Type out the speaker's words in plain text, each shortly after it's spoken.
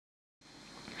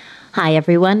Hi,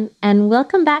 everyone, and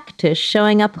welcome back to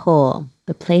Showing Up Whole,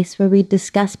 the place where we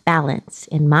discuss balance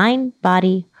in mind,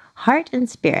 body, heart, and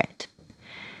spirit.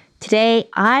 Today,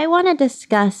 I want to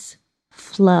discuss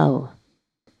flow,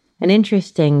 an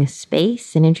interesting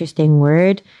space, an interesting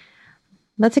word.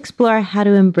 Let's explore how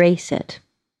to embrace it,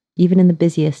 even in the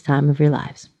busiest time of your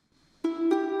lives.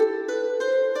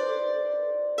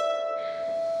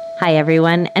 Hi,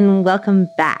 everyone, and welcome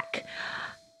back.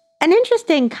 An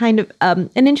interesting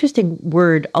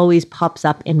word always pops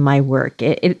up in my work.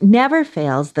 It never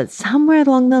fails that somewhere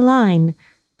along the line,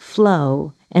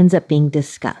 flow ends up being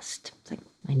discussed. It's like,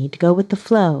 I need to go with the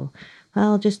flow.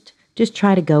 Well, just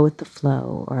try to go with the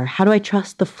flow. Or how do I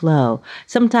trust the flow?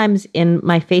 Sometimes in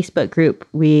my Facebook group,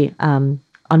 on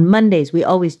Mondays, we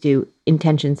always do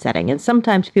intention setting. And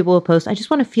sometimes people will post, I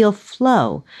just want to feel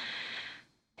flow.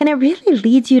 And it really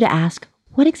leads you to ask,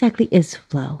 what exactly is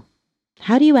flow?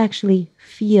 How do you actually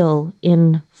feel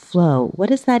in flow? What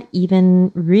does that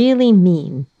even really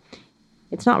mean?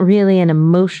 It's not really an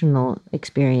emotional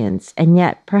experience, and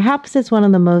yet perhaps it's one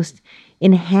of the most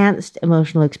enhanced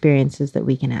emotional experiences that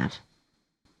we can have.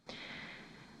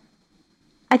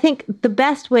 I think the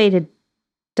best way to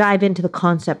dive into the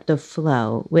concept of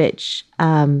flow, which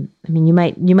you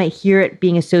might hear it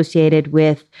being associated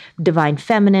with divine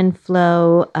feminine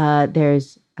flow.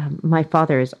 My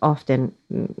father is often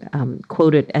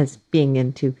quoted as being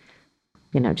into,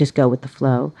 just go with the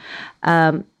flow.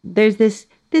 There's this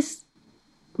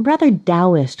rather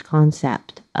Taoist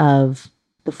concept of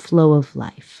the flow of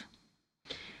life.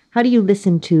 How do you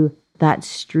listen to that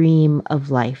stream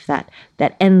of life, that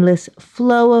endless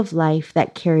flow of life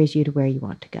that carries you to where you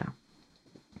want to go?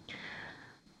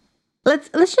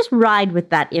 Let's just ride with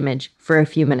that image for a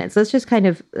few minutes. Let's just kind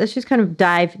of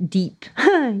dive deep.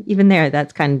 Even there,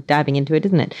 that's kind of diving into it,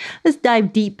 isn't it? Let's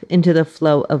dive deep into the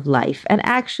flow of life and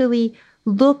actually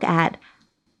look at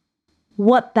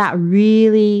what that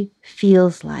really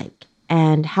feels like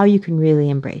and how you can really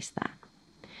embrace that.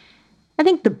 I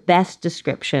think the best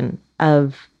description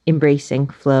of embracing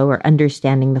flow or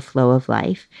understanding the flow of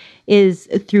life is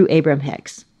through Abraham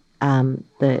Hicks,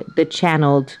 the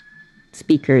channeled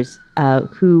speakers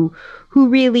who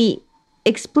really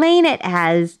explain it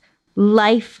as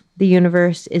life, the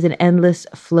universe, is an endless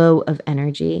flow of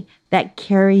energy that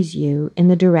carries you in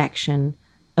the direction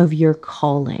of your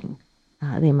calling.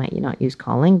 They might not use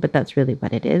calling, but that's really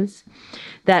what it is.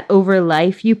 That over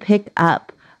life, you pick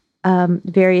up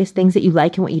various things that you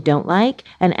like and what you don't like.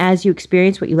 And as you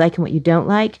experience what you like and what you don't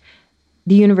like,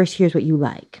 the universe hears what you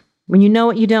like. When you know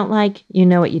what you don't like, you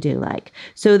know what you do like.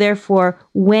 So therefore,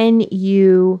 when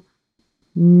your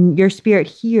spirit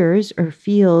hears or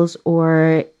feels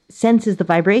or senses the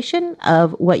vibration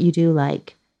of what you do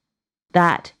like,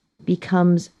 that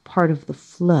becomes part of the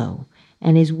flow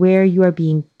and is where you are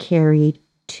being carried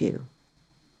to.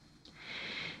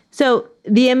 So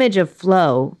the image of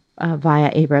flow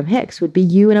via Abraham Hicks would be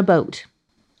you in a boat.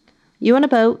 You in a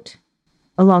boat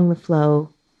along the flow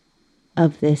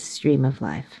of this stream of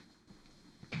life.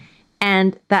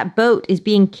 And that boat is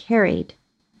being carried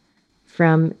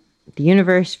from the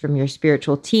universe, from your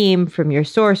spiritual team, from your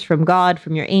source, from God,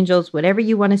 from your angels, whatever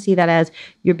you want to see that as,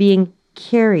 you're being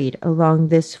carried along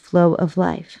this flow of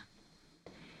life.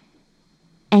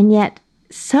 And yet,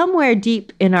 somewhere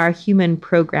deep in our human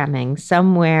programming,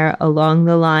 somewhere along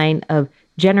the line of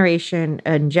generation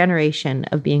and generation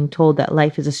of being told that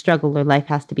life is a struggle or life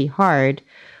has to be hard,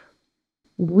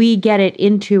 we get it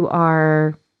into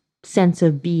our sense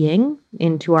of being,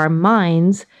 into our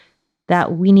minds,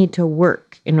 that we need to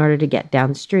work in order to get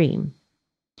downstream.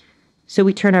 So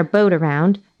we turn our boat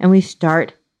around and we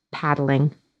start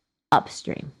paddling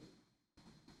upstream.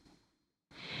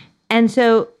 And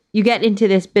so you get into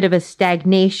this bit of a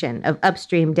stagnation of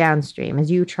upstream, downstream as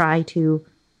you try to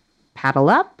paddle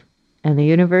up, and the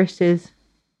universe is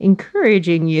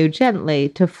encouraging you gently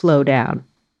to flow down.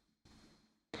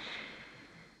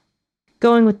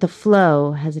 Going with the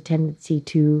flow has a tendency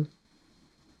to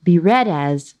be read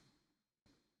as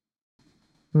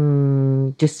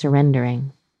just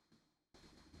surrendering.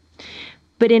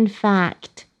 But in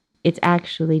fact, it's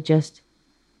actually just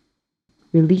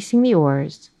releasing the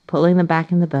oars, pulling them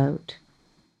back in the boat,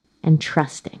 and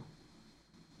trusting.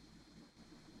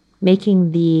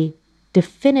 Making the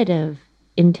definitive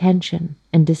intention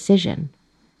and decision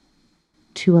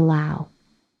to allow.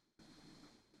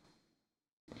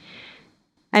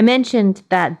 I mentioned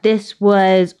that this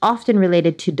was often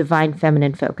related to divine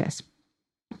feminine focus.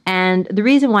 And the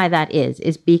reason why that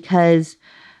is because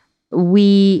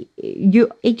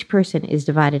each person is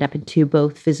divided up into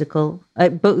both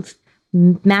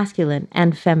masculine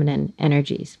and feminine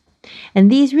energies.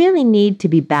 And these really need to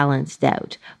be balanced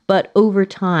out. But over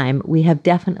time, we have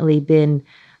definitely been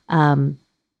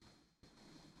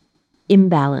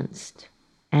imbalanced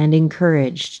and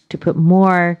encouraged to put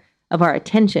more of our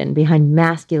attention behind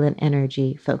masculine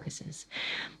energy focuses.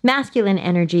 Masculine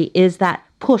energy is that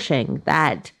pushing,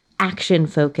 that action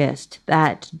focused,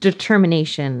 that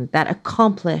determination, that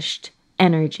accomplished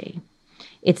energy.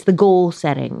 It's the goal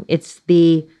setting. It's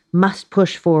the must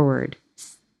push forward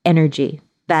energy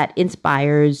that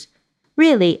inspires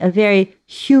really a very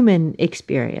human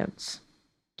experience.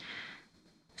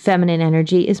 Feminine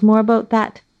energy is more about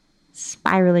that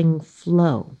spiraling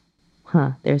flow.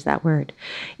 There's that word.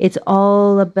 It's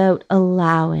all about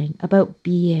allowing, about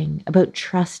being, about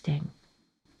trusting.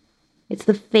 It's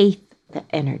the faith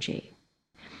energy.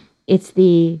 It's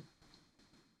the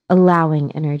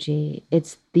allowing energy.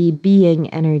 It's the being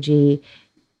energy.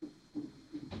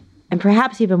 And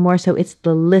perhaps even more so, it's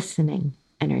the listening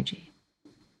energy.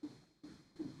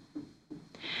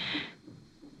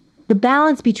 The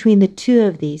balance between the two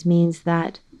of these means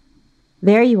that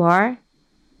there you are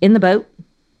in the boat,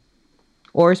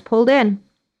 oars pulled in,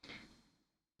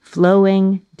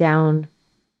 flowing down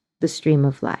the stream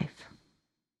of life,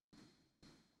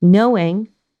 knowing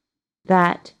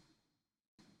that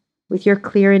with your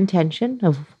clear intention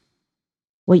of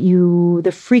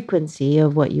the frequency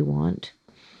of what you want,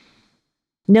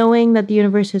 knowing that the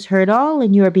universe has heard all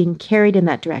and you are being carried in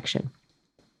that direction.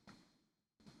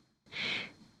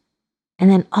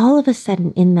 And then all of a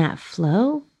sudden in that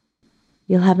flow,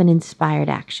 you'll have an inspired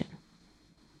action.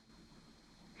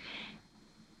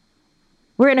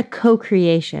 We're in a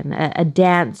co-creation, a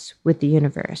dance with the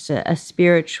universe, a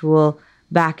spiritual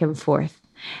back and forth.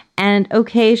 And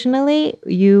occasionally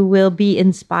you will be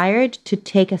inspired to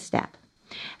take a step.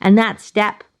 And that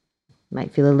step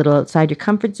might feel a little outside your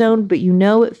comfort zone, but you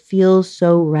know it feels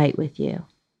so right with you.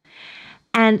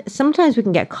 And sometimes we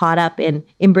can get caught up in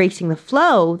embracing the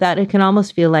flow that it can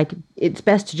almost feel like it's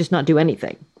best to just not do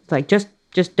anything. It's like, just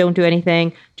don't do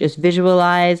anything, just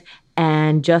visualize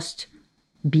and just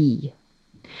be.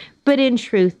 But in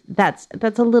truth, that's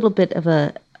a little bit of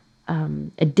a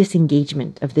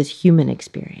disengagement of this human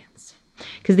experience.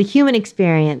 Because the human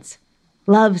experience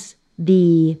loves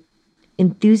the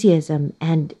enthusiasm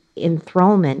and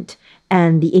enthrallment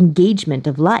and the engagement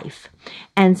of life.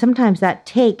 And sometimes that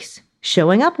takes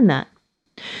showing up in that.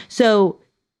 So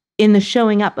in the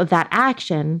showing up of that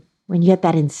action, when you get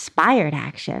that inspired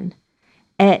action,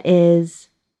 it is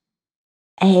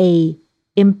a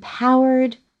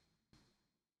empowered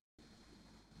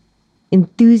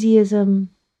enthusiasm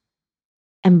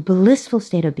and blissful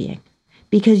state of being,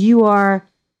 because you are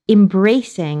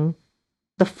embracing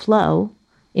the flow,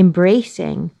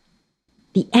 embracing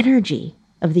the energy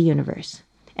of the universe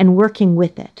and working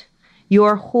with it.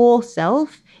 Your whole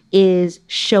self is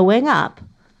showing up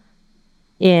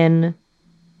in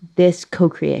this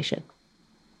co-creation.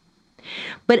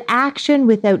 But action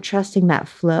without trusting that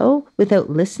flow, without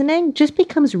listening, just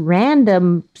becomes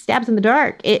random stabs in the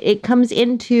dark. It comes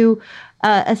into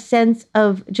a sense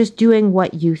of just doing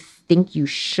what you think you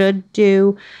should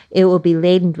do. It will be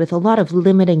laden with a lot of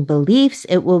limiting beliefs.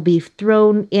 It will be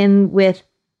thrown in with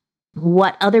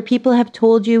what other people have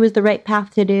told you is the right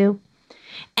path to do.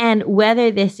 And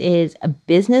whether this is a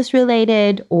business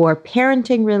related or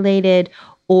parenting related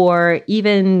or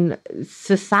even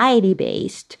society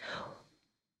based,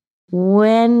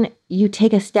 when you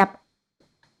take a step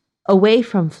away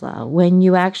from flow, when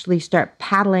you actually start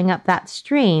paddling up that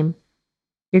stream,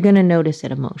 you're going to notice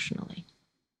it emotionally.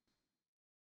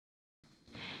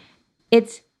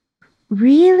 It's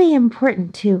really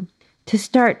important to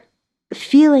start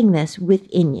feeling this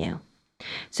within you.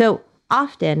 So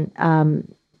often,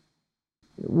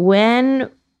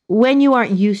 when you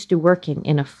aren't used to working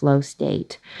in a flow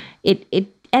state, it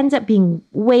ends up being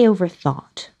way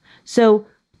overthought. So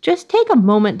just take a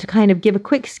moment to kind of give a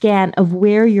quick scan of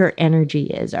where your energy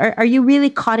is. Are you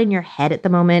really caught in your head at the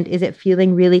moment? Is it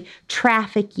feeling really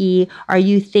trafficky? Are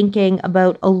you thinking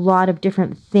about a lot of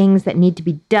different things that need to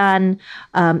be done?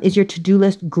 Is your to-do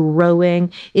list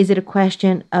growing? Is it a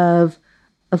question of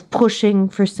pushing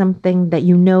for something that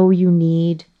you know you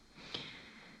need?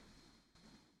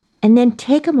 And then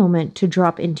take a moment to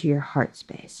drop into your heart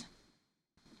space.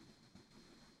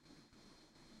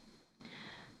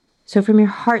 So from your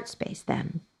heart space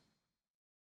then,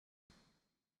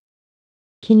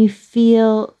 can you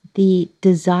feel the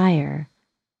desire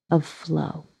of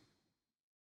flow?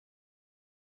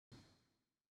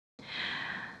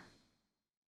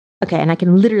 Okay, and I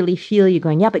can literally feel you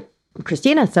going, yeah, but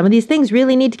Christina, some of these things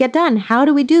really need to get done. How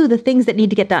do we do the things that need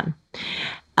to get done?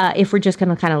 if we're just going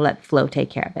to kind of let flow take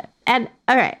care of it. And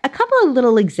all right, a couple of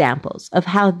little examples of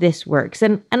how this works.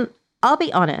 And I'll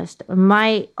be honest,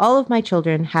 all of my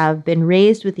children have been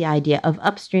raised with the idea of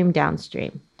upstream,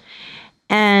 downstream.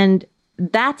 And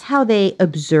that's how they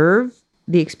observe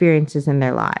the experiences in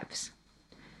their lives.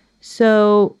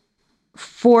 So,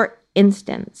 for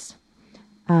instance,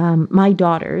 my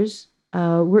daughters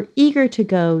were eager to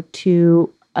go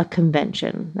to a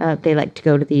convention. They like to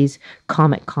go to these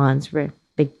comic cons where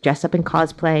they dress up in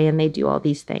cosplay and they do all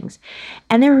these things.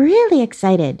 And they're really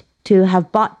excited to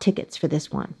have bought tickets for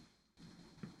this one.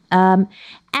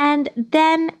 And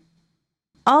then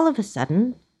all of a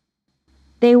sudden,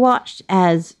 they watched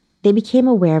as they became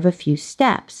aware of a few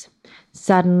steps.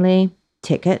 Suddenly,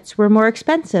 tickets were more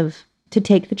expensive to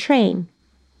take the train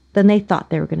than they thought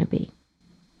they were going to be.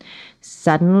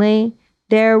 Suddenly,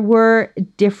 there were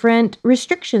different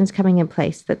restrictions coming in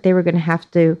place that they were going to have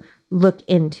to look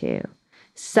into.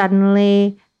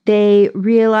 Suddenly, they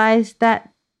realized that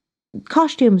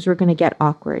costumes were going to get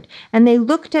awkward. And they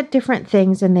looked at different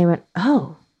things and they went,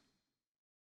 oh,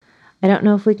 I don't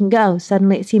know if we can go.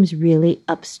 Suddenly, it seems really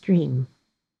upstream.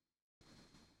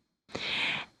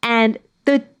 And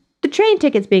the train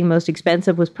tickets being most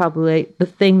expensive was probably the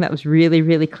thing that was really,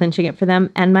 really clinching it for them.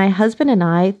 And my husband and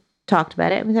I talked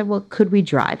about it and we said, well, could we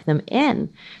drive them in?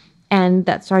 And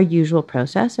that's our usual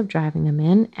process of driving them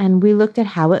in. And we looked at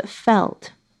how it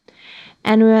felt.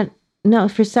 And we went, no,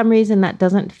 for some reason, that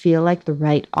doesn't feel like the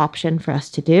right option for us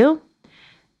to do.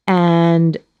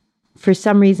 And for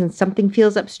some reason, something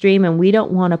feels upstream and we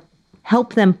don't want to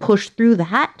help them push through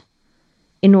that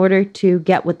in order to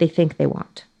get what they think they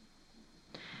want.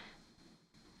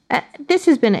 This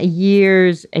has been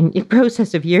a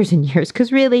process of years and years,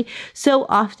 because really, so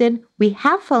often we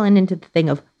have fallen into the thing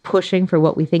of pushing for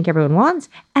what we think everyone wants,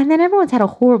 and then everyone's had a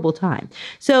horrible time.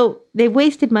 So they've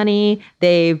wasted money,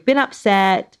 they've been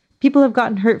upset, people have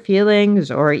gotten hurt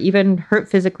feelings or even hurt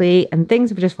physically, and things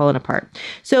have just fallen apart.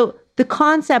 So the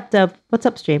concept of what's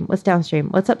upstream, what's downstream,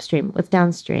 what's upstream, what's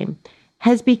downstream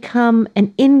has become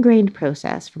an ingrained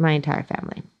process for my entire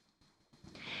family.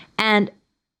 And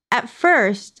at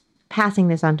first, passing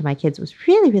this on to my kids was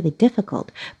really, really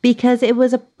difficult because it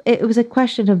was a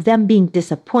question of them being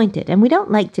disappointed. And we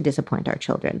don't like to disappoint our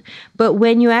children. But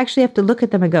when you actually have to look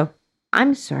at them and go,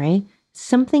 I'm sorry,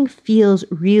 something feels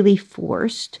really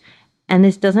forced and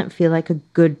this doesn't feel like a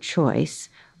good choice.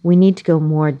 We need to go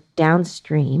more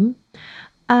downstream.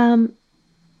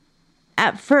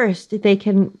 At first, they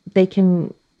can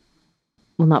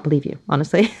will not believe you,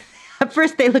 honestly. At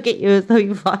first, they look at you as though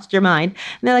you've lost your mind.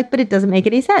 And they're like, but it doesn't make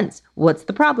any sense. What's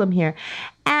the problem here?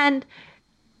 And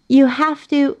you have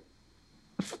to,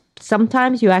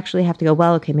 sometimes you actually have to go,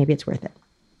 well, okay, maybe it's worth it.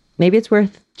 Maybe it's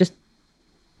worth just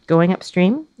going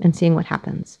upstream and seeing what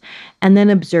happens. And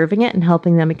then observing it and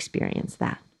helping them experience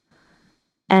that.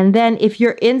 And then if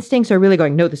your instincts are really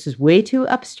going, no, this is way too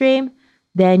upstream,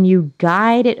 then you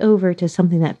guide it over to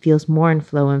something that feels more in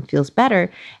flow and feels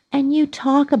better. And you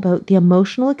talk about the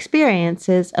emotional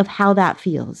experiences of how that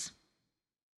feels.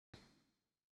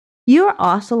 You're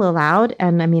also allowed,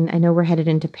 and I mean, I know we're headed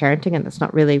into parenting, and that's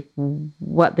not really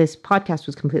what this podcast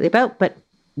was completely about, but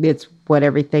it's what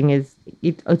everything is.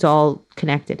 It's all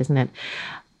connected, isn't it?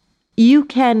 You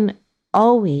can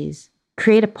always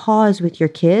create a pause with your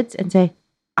kids and say,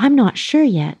 I'm not sure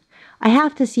yet. I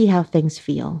have to see how things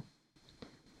feel.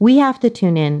 We have to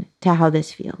tune in to how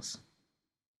this feels.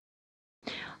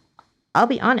 I'll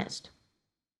be honest.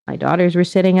 My daughters were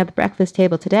sitting at the breakfast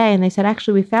table today and they said,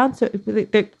 actually, we found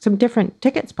some different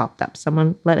tickets popped up.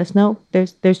 Someone let us know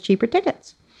there's cheaper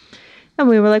tickets. And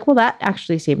we were like, well, that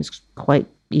actually seems quite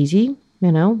easy.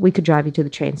 You know, we could drive you to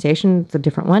the train station. It's a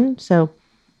different one. So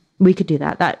we could do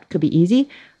that. That could be easy.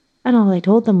 And all I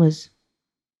told them was,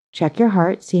 check your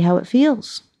heart, see how it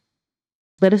feels.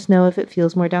 Let us know if it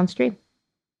feels more downstream.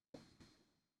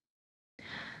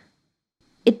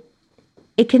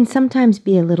 It can sometimes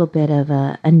be a little bit of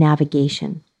a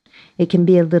navigation. It can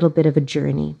be a little bit of a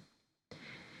journey.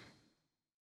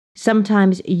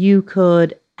 Sometimes you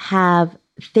could have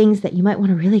things that you might want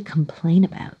to really complain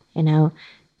about. You know,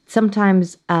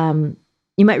 sometimes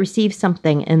you might receive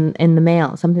something in the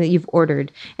mail, something that you've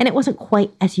ordered, and it wasn't quite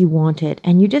as you wanted,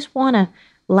 and you just want to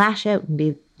lash out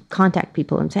and contact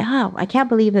people and say, "Oh, I can't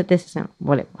believe that this isn't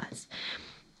what it was."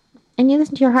 And you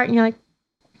listen to your heart, and you're like,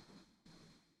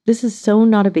 this is so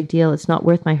not a big deal. It's not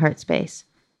worth my heart space.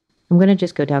 I'm going to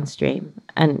just go downstream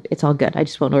and it's all good. I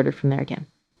just won't order from there again.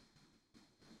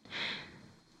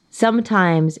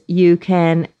 Sometimes you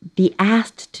can be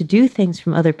asked to do things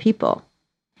from other people.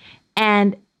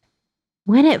 And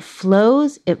when it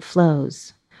flows, it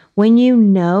flows. When you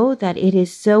know that it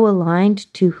is so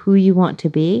aligned to who you want to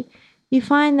be, you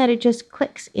find that it just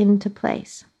clicks into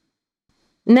place.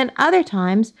 And then other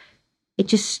times, it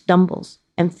just stumbles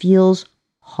and feels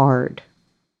hard.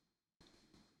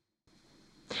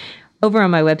 Over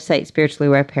on my website, Spiritually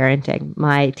Aware Parenting,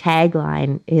 my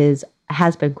tagline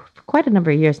has been for quite a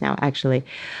number of years now, actually.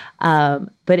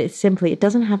 But it's simply, it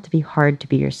doesn't have to be hard to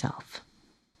be yourself.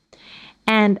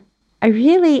 And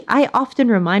I often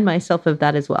remind myself of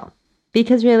that as well.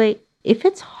 Because really, if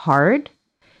it's hard,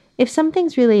 if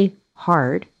something's really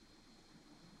hard,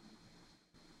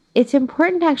 it's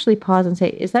important to actually pause and say,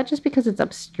 is that just because it's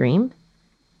upstream?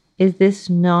 Is this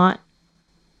not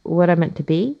what I meant to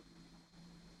be?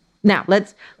 Now,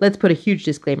 let's put a huge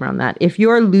disclaimer on that. If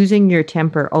you're losing your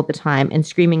temper all the time and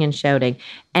screaming and shouting,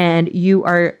 and you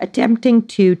are attempting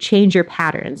to change your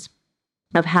patterns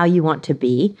of how you want to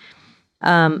be,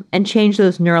 and change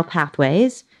those neural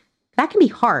pathways, that can be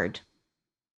hard.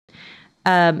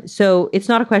 So it's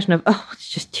not a question of, oh, it's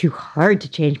just too hard to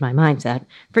change my mindset.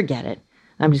 Forget it.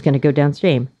 I'm just going to go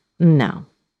downstream. No.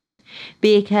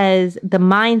 Because the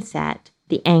mindset,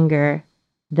 the anger,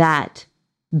 that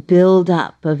build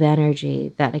up of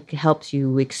energy that helps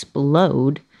you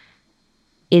explode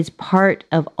is part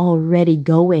of already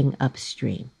going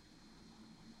upstream.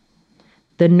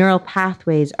 The neural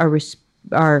pathways are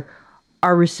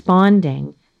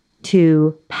responding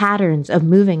to patterns of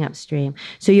moving upstream.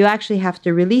 So you actually have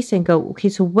to release and go, okay,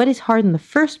 so what is hard in the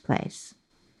first place?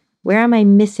 Where am I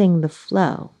missing the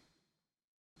flow?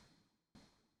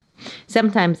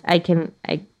 Sometimes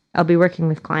I'll be working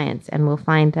with clients and we'll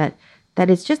find that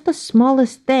it's just the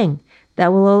smallest thing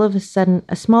that will all of a sudden,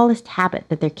 a smallest habit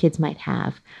that their kids might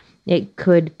have. It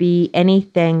could be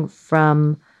anything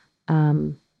from,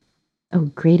 a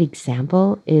great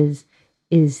example is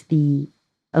the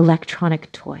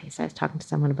electronic toys. I was talking to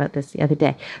someone about this the other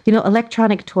day.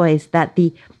 Electronic toys, that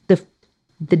the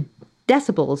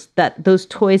decibels that those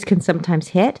toys can sometimes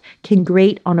hit can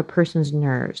grate on a person's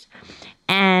nerves.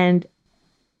 And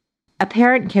a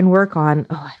parent can work on,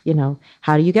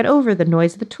 how do you get over the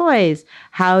noise of the toys?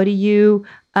 How do you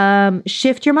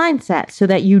shift your mindset so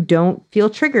that you don't feel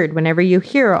triggered whenever you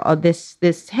hear all this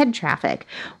head traffic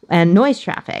and noise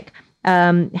traffic?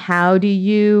 How do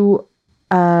you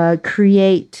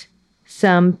create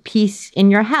some peace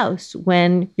in your house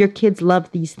when your kids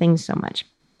love these things so much?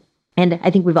 And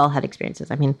I think we've all had experiences.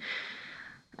 I mean,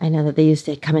 I know that they used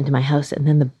to come into my house and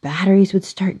then the batteries would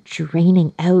start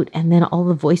draining out and then all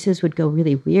the voices would go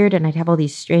really weird and I'd have all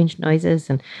these strange noises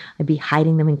and I'd be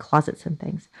hiding them in closets and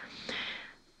things.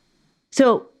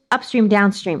 So upstream,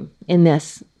 downstream in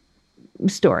this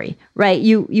story, right?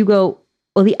 You go,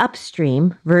 well, the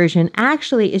upstream version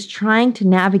actually is trying to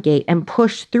navigate and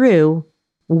push through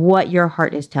what your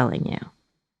heart is telling you.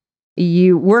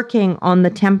 You working on the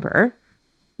temper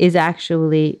is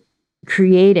actually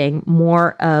creating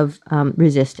more of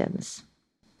resistance.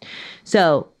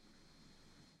 So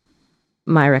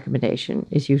my recommendation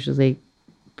is usually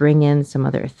bring in some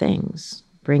other things.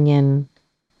 Bring in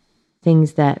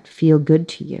things that feel good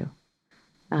to you.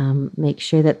 Make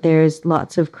sure that there's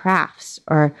lots of crafts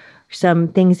or some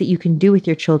things that you can do with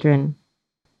your children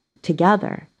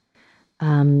together.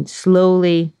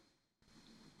 Slowly,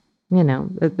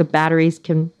 the batteries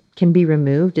can be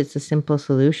removed. It's a simple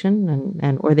solution,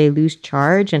 and or they lose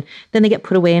charge and then they get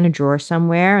put away in a drawer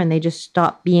somewhere and they just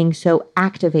stop being so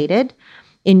activated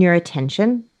in your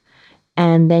attention.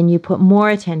 And then you put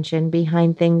more attention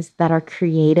behind things that are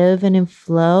creative and in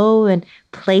flow and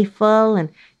playful, and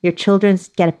your children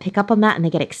get to pick up on that and they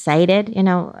get excited.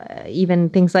 Even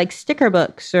things like sticker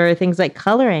books or things like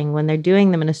coloring when they're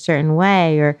doing them in a certain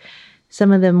way, or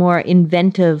some of the more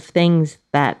inventive things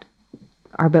that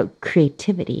are about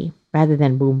creativity rather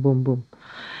than boom, boom, boom.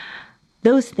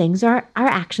 Those things are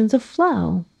actions of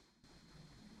flow.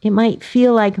 It might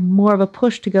feel like more of a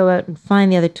push to go out and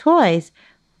find the other toys,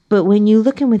 but when you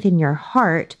look in within your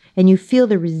heart and you feel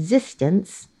the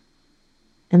resistance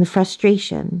and the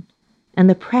frustration and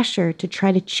the pressure to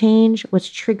try to change what's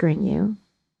triggering you,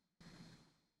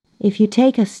 if you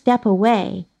take a step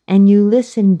away and you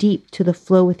listen deep to the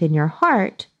flow within your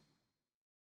heart,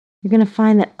 you're going to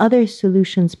find that other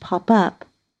solutions pop up,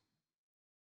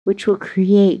 which will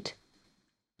create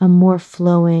a more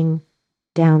flowing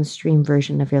downstream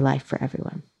version of your life for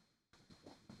everyone.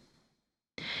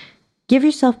 Give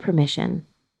yourself permission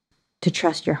to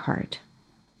trust your heart.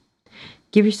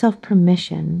 Give yourself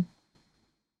permission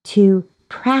to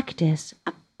practice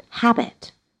a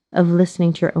habit of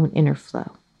listening to your own inner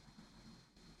flow.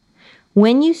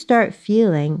 When you start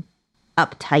feeling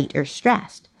uptight or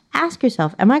stressed, ask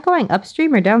yourself, am I going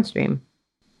upstream or downstream?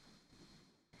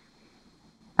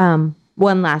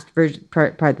 One last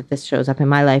part that this shows up in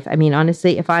my life. I mean,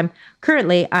 honestly, if I'm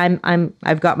currently,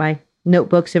 I've got my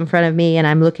notebooks in front of me and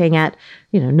I'm looking at,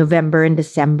 November and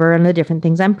December and the different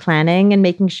things I'm planning and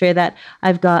making sure that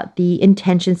I've got the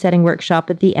intention setting workshop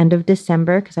at the end of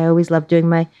December, because I always love doing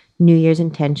my New Year's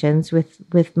intentions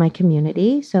with my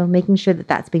community. So making sure that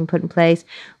that's being put in place,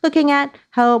 looking at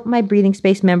how my breathing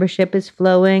space membership is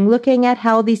flowing, looking at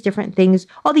how these different things,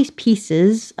 all these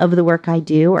pieces of the work I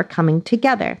do are coming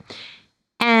together.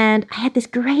 And I had this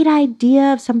great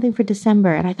idea of something for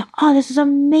December. And I thought, oh, this is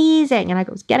amazing. And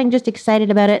I was getting just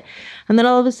excited about it. And then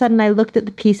all of a sudden I looked at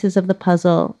the pieces of the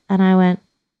puzzle and I went,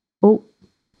 oh,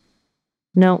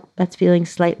 no, that's feeling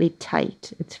slightly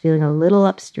tight. It's feeling a little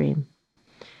upstream.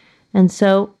 And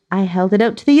so I held it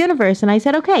out to the universe and I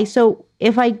said, okay, so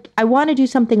if I want to do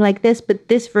something like this, but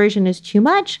this version is too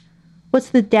much,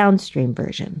 what's the downstream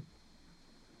version?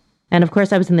 And of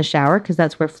course I was in the shower because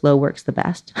that's where flow works the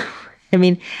best. I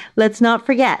mean, let's not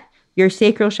forget, your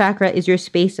sacral chakra is your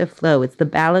space of flow. It's the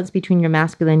balance between your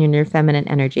masculine and your feminine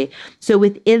energy. So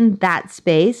within that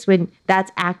space, when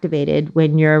that's activated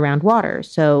when you're around water.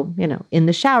 So, in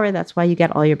the shower, that's why you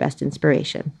get all your best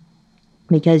inspiration,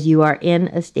 because you are in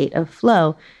a state of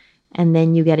flow, and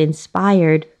then you get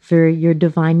inspired for your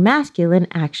divine masculine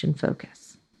action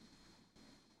focus.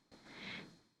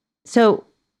 So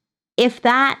if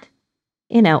that,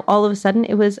 all of a sudden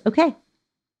it was, okay,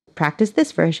 practice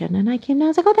this version. And I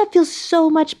was like, oh, that feels so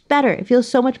much better. It feels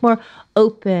so much more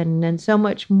open and so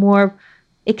much more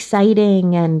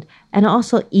exciting and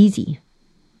also easy.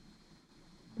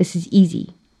 This is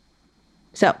easy.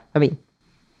 So,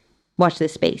 watch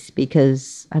this space,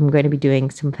 because I'm going to be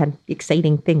doing some fun,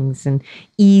 exciting things and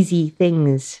easy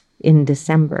things in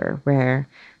December, where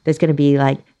there's going to be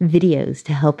like videos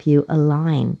to help you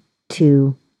align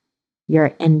to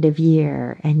your end of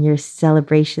year and your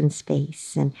celebration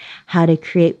space, and how to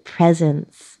create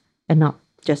presence, and not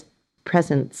just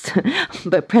presence,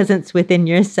 but presence within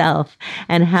yourself,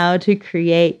 and how to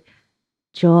create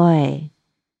joy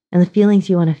and the feelings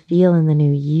you want to feel in the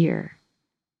new year.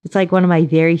 It's like one of my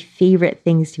very favorite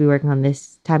things to be working on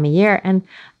this time of year. And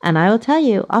I will tell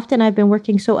you, often I've been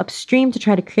working so upstream to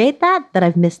try to create that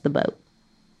I've missed the boat.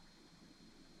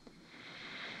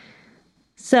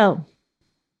 So,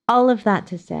 all of that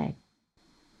to say,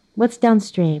 what's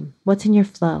downstream? What's in your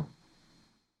flow?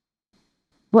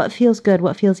 What feels good?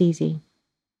 What feels easy?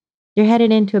 You're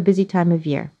headed into a busy time of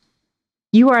year.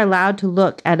 You are allowed to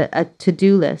look at a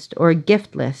to-do list or a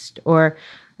gift list or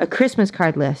a Christmas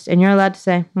card list, and you're allowed to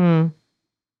say,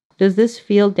 does this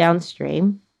feel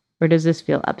downstream or does this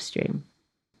feel upstream?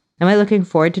 Am I looking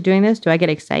forward to doing this? Do I get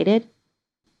excited?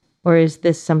 Or is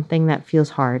this something that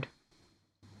feels hard?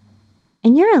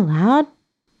 And you're allowed,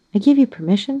 I give you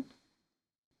permission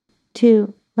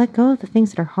to let go of the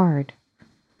things that are hard.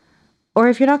 Or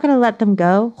if you're not going to let them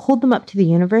go, hold them up to the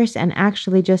universe and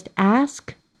actually just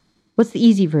ask, what's the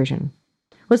easy version?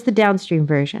 What's the downstream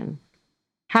version?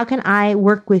 How can I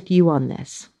work with you on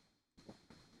this?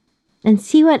 And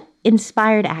see what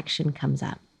inspired action comes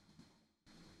up.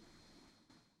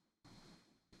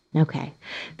 Okay.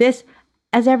 This,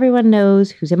 as everyone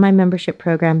knows who's in my membership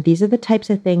program, these are the types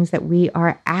of things that we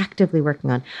are actively working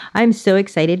on. I'm so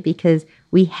excited because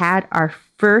we had our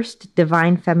first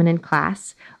Divine Feminine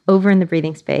class over in the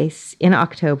breathing space in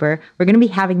October. We're going to be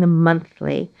having them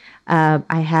monthly.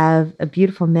 I have a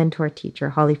beautiful mentor teacher,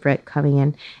 Holly Frick, coming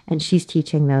in, and she's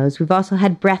teaching those. We've also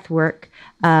had breath work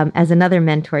as another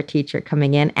mentor teacher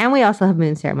coming in, and we also have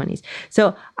moon ceremonies.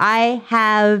 So I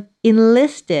have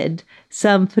enlisted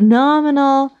some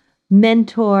phenomenal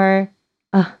mentor,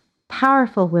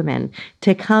 powerful women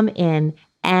to come in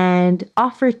and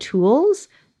offer tools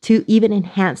to even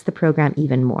enhance the program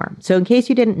even more. So in case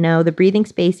you didn't know, the Breathing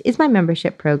Space is my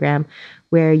membership program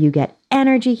where you get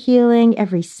energy healing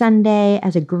every Sunday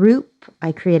as a group.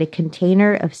 I create a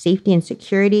container of safety and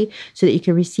security so that you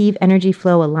can receive energy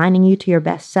flow aligning you to your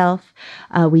best self.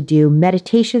 We do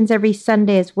meditations every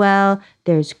Sunday as well.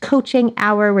 There's coaching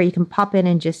hour where you can pop in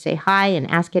and just say hi and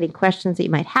ask any questions that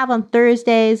you might have on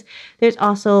Thursdays. There's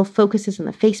also focuses in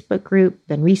the Facebook group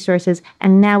and resources.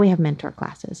 And now we have mentor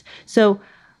classes. So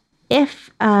if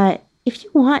you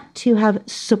want to have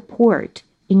support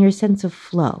in your sense of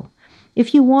flow,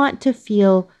 if you want to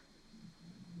feel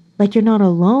like you're not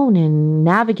alone in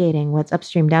navigating what's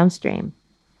upstream, downstream,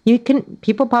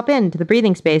 people pop into the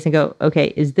breathing space and go,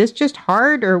 okay, is this just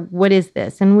hard or what is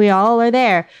this? And we all are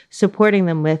there supporting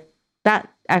them with that.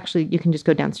 Actually, you can just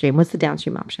go downstream. What's the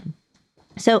downstream option?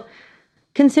 So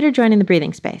consider joining the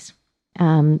breathing space.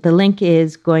 The link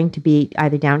is going to be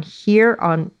either down here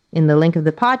on in the link of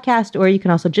the podcast, or you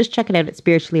can also just check it out at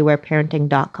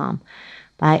spirituallyawareparenting.com.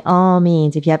 By all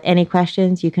means, if you have any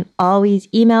questions, you can always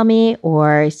email me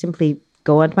or simply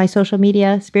go onto my social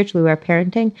media, Spiritually Aware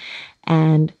Parenting,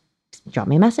 and drop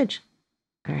me a message.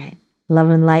 All right. Love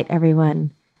and light,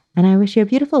 everyone. And I wish you a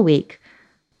beautiful week,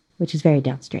 which is very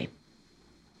downstream.